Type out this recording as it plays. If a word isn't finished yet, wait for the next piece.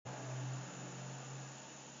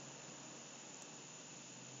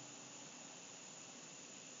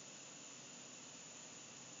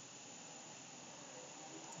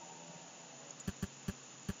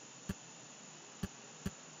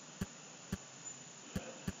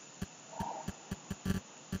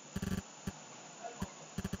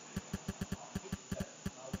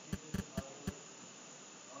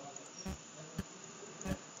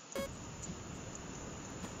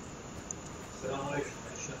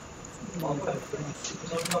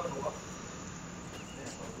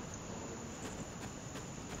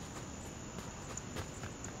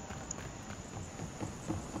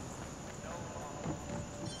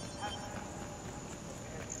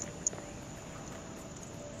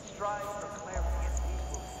Strive for clarity and we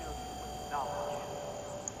will fill you with knowledge.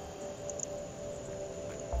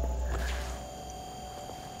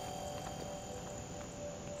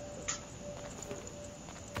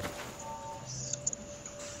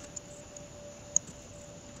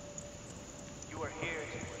 You are here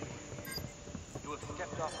to lead. You have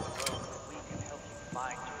stepped off the road and we can help you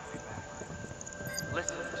find your way back.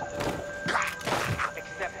 Listen to us.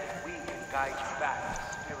 Accept that we can guide you back to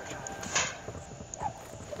spiritual.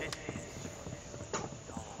 This is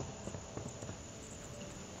dawn.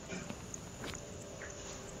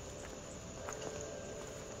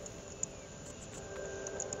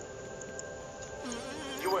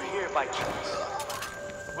 You are here by choice.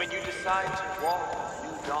 When you decide to walk this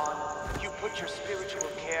new dawn, you put your spiritual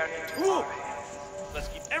care into our hands. Let's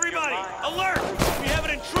keep everybody alert! We have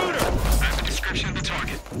an intruder! I have a description of the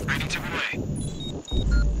target. Ready to relay.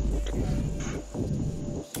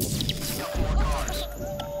 Got 4 cars.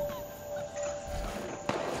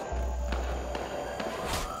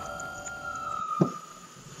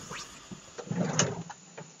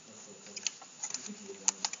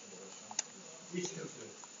 Hiç kimse yok.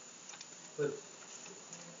 Dur.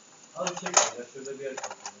 Al çek ya, şurada bir yer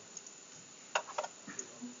kaldı.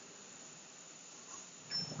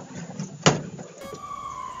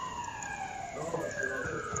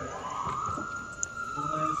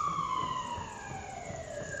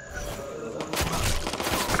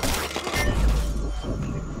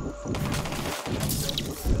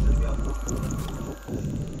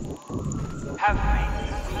 Have faith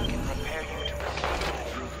that we can prepare you to receive the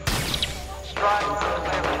truth. Strive for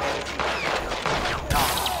clarity and we will fill you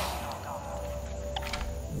with knowledge.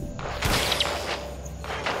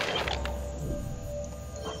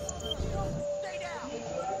 Stay down!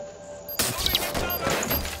 Moving to cover!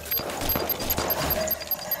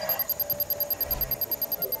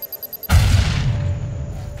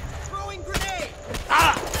 Throwing grenade!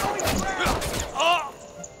 Ah! Throwing grenade! Oh!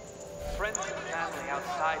 Friends and family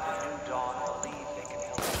outside the new dawn believe they can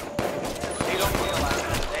help you. They don't realize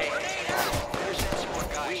that they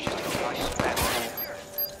we respect them.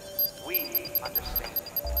 We understand.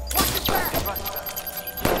 Watch your back! Trust us.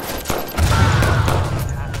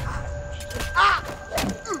 Ah!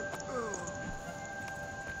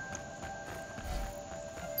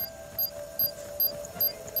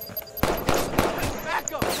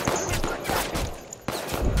 Back up!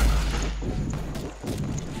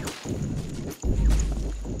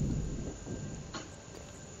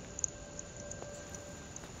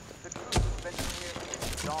 The truth has been clear from the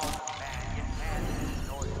dawn of man, yet man is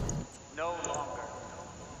ignored. No longer.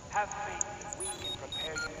 Have faith that we can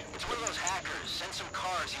prepare you to It's one of those hackers. Send some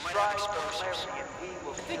cars. He might strive have for explosives. clarity and we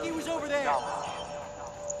will think fill he you was over with there. knowledge.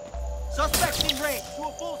 Suspects in range to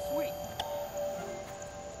a full sweep.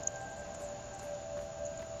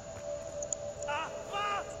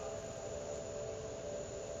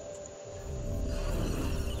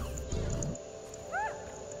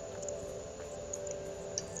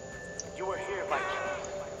 You are here by choice.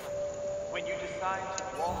 When you decide to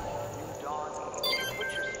walk the new dawn, you put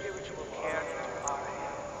your spiritual care into our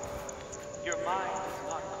hands. Your mind is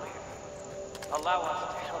not clear. Allow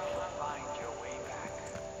us to help you find your way back.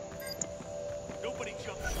 Nobody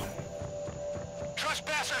jump.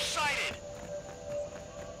 Trespasser sighted!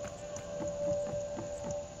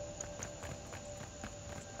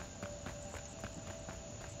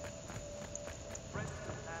 Friends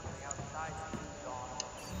and family outside the new dawn.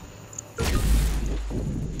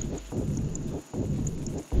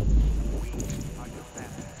 We are your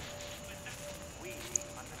family. We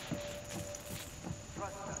understand.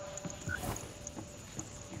 Trust us.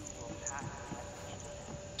 You will pass the message.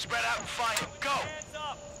 Spread out and find him. Go! Hands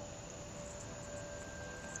up!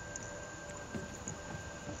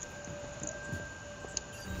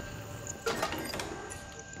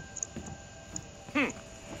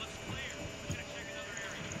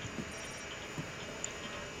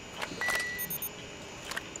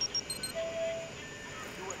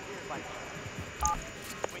 You are here by choice.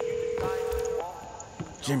 When you decide to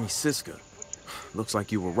walk, Jimmy Siska. Looks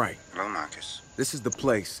like you were right. Hello, Marcus. This is the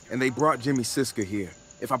place, and they brought Jimmy Siska here.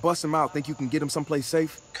 If I bust him out, think you can get him someplace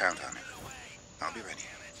safe? Count on it. I'll be ready.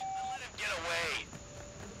 Let him get away.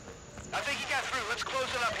 I think he got through. Let's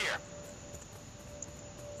close it up here.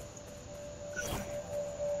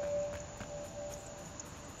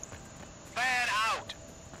 Fan out.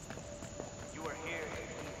 you are here.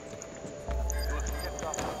 You have stepped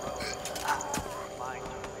off the road.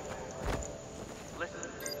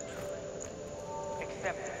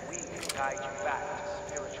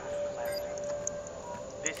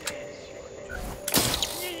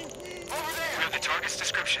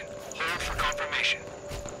 confirmation.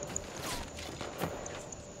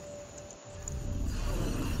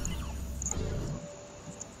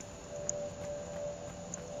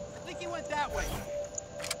 I think he went that way.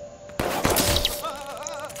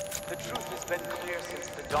 The truth has been clear since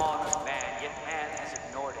the dawn of man, yet man has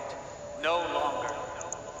ignored it. No longer.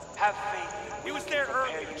 Have faith. He was there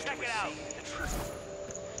earlier. You Check it out. receive the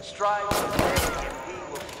truth. Strive today, and we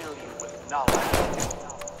will fill you with knowledge.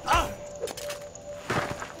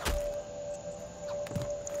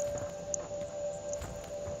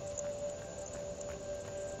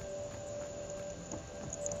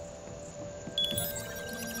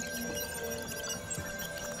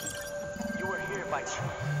 You are here by choice.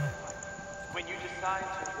 When you decide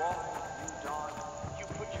to walk with new dawn, you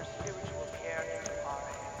put your spiritual care into our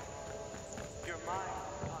hands. Your mind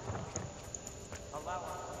is contemplating. Allow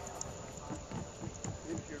us.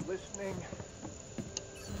 If you're listening,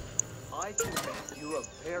 I can make you a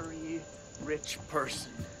very rich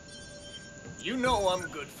person. You know I'm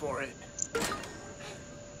good for it.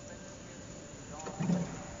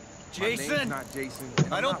 My name's Jason, not Jason.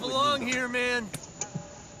 And I I'm don't not with belong you. here, man.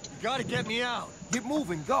 You gotta get me out. Get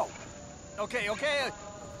moving, go. Okay, okay.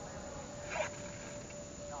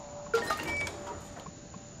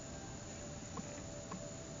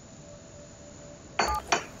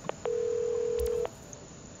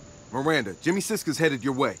 Miranda, Jimmy Siska's headed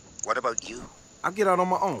your way. What about you? I'll get out on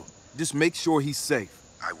my own. Just make sure he's safe.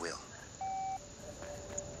 I will.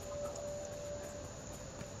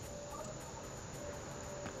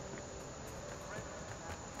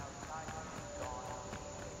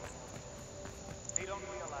 They don't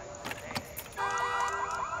realize today.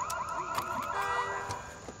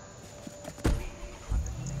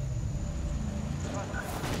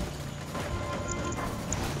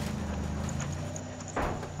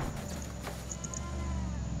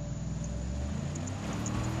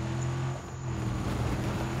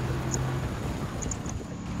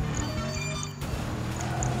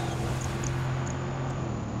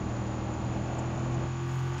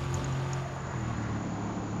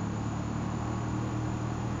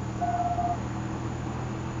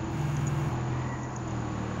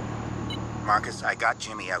 Marcus, I got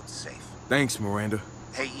Jimmy out safe. Thanks, Miranda.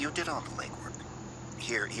 Hey, you did all the legwork.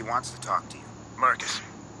 Here, he wants to talk to you. Marcus,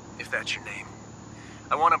 if that's your name.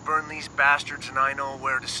 I want to burn these bastards and I know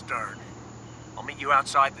where to start. I'll meet you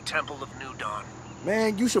outside the Temple of New Dawn.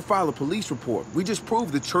 Man, you should file a police report. We just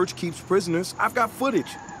proved the church keeps prisoners. I've got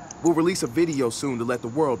footage. We'll release a video soon to let the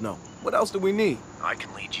world know. What else do we need? I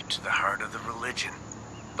can lead you to the heart of the religion.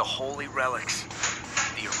 The holy relics.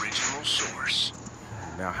 The original source.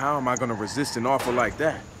 Now, how am I gonna resist an offer like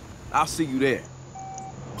that? I'll see you there.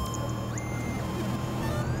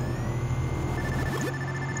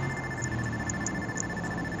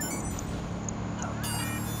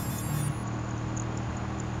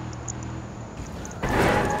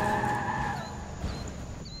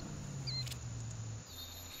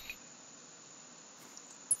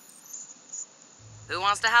 Who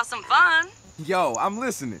wants to have some fun? Yo, I'm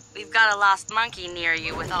listening. We've got a lost monkey near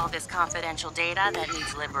you with all this confidential data that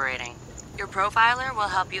needs liberating. Your profiler will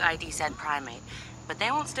help you ID said primate, but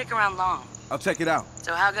they won't stick around long. I'll check it out.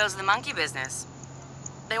 So how goes the monkey business?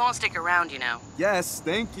 They won't stick around, you know. Yes,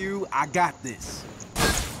 thank you. I got this.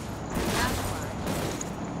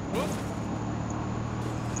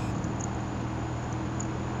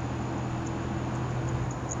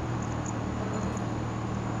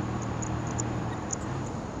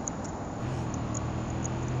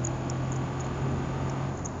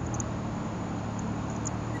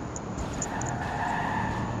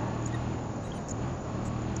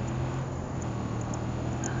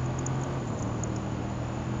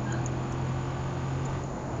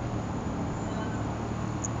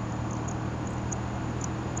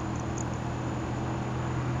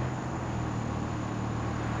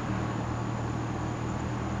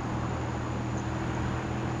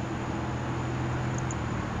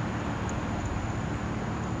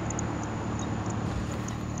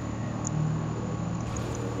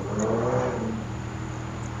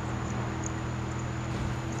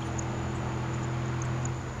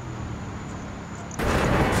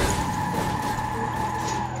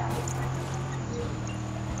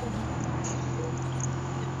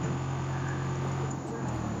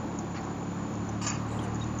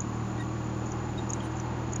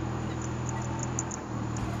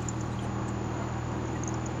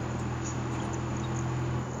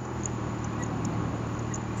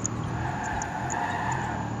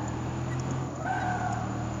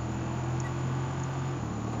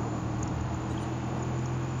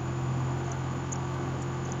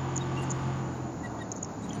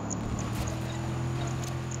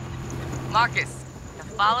 Marcus, the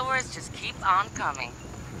followers just keep on coming.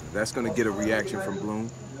 That's gonna get a reaction from Bloom.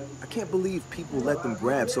 I can't believe people let them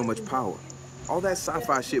grab so much power. All that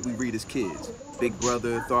sci-fi shit we read as kids. Big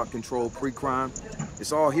Brother, thought control, pre-crime.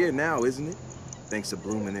 It's all here now, isn't it? Thanks to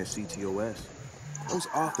Bloom and their CTOS. Those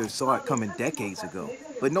authors saw it coming decades ago,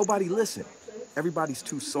 but nobody listened. Everybody's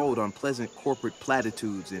too sold on pleasant corporate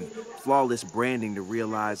platitudes and flawless branding to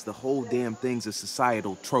realize the whole damn thing's a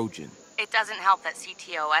societal Trojan. It doesn't help that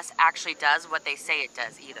CTOS actually does what they say it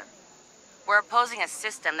does either. We're opposing a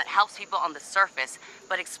system that helps people on the surface,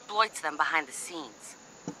 but exploits them behind the scenes.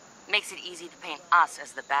 Makes it easy to paint us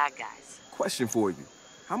as the bad guys. Question for you.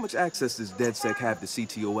 How much access does DedSec have to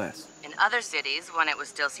CTOS? In other cities, when it was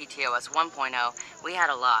still CTOS 1.0, we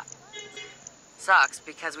had a lot. Sucks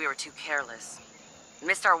because we were too careless.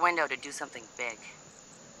 Missed our window to do something big.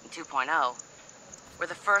 In 2.0, we're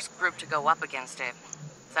the first group to go up against it,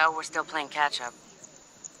 so we're still playing catch-up.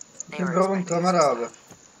 They were Robin expecting kamera some abi.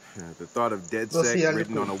 stuff. The thought of Nasıl DedSec yani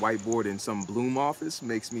written bu? on a whiteboard in some Bloom office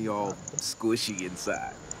makes me all squishy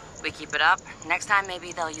inside. We keep it up, next time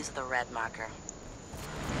maybe they'll use the red marker.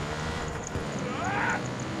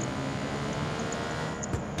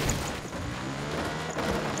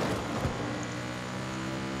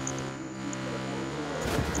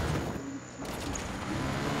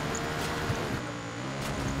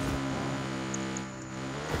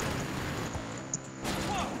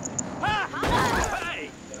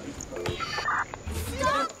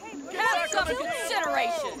 Have some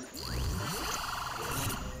consideration.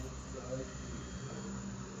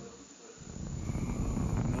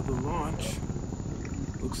 Another launch.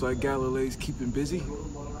 Looks like Galileo's keeping busy.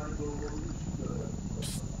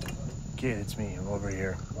 Kid, it's me. I'm over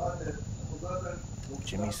here.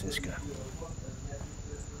 Jimmy Siska.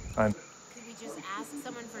 Could we just ask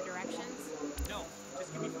someone for directions? No,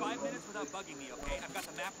 just give me 5 minutes without bugging me, okay? I've got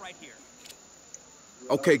the map right here.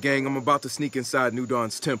 Okay, gang, I'm about to sneak inside New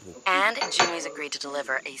Dawn's temple. And Jimmy's agreed to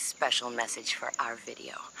deliver a special message for our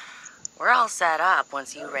video. We're all set up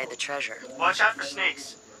once you raid the treasure. Watch out for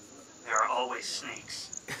snakes. There are always snakes.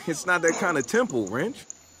 It's not that kind of temple, Wrench.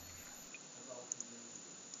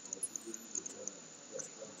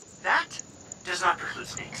 That does not preclude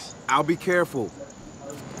snakes. I'll be careful.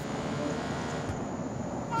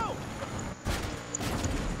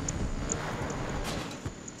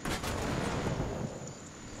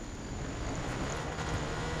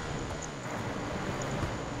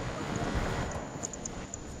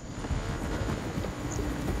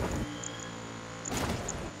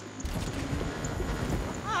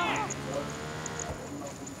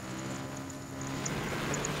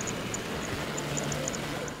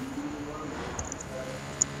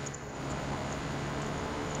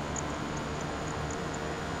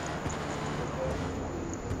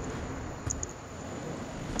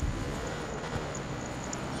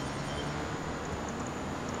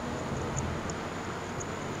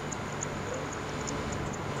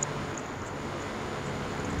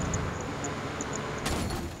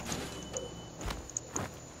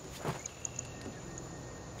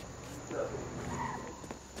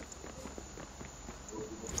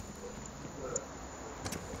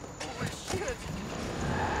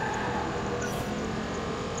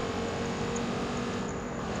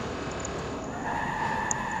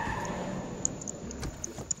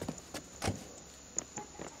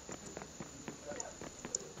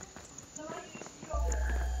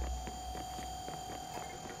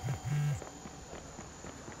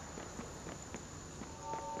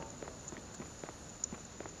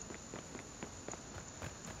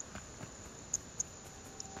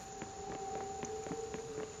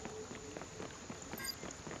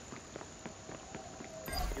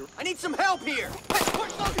 I need some help here! Push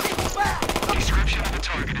those people back! Description of the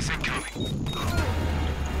target is incoming.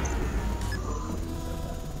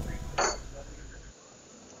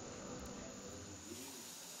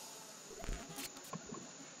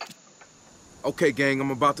 Okay, gang,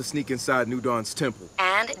 I'm about to sneak inside New Dawn's temple.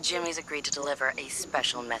 And Jimmy's agreed to deliver a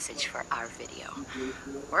special message for our video.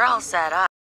 We're all set up.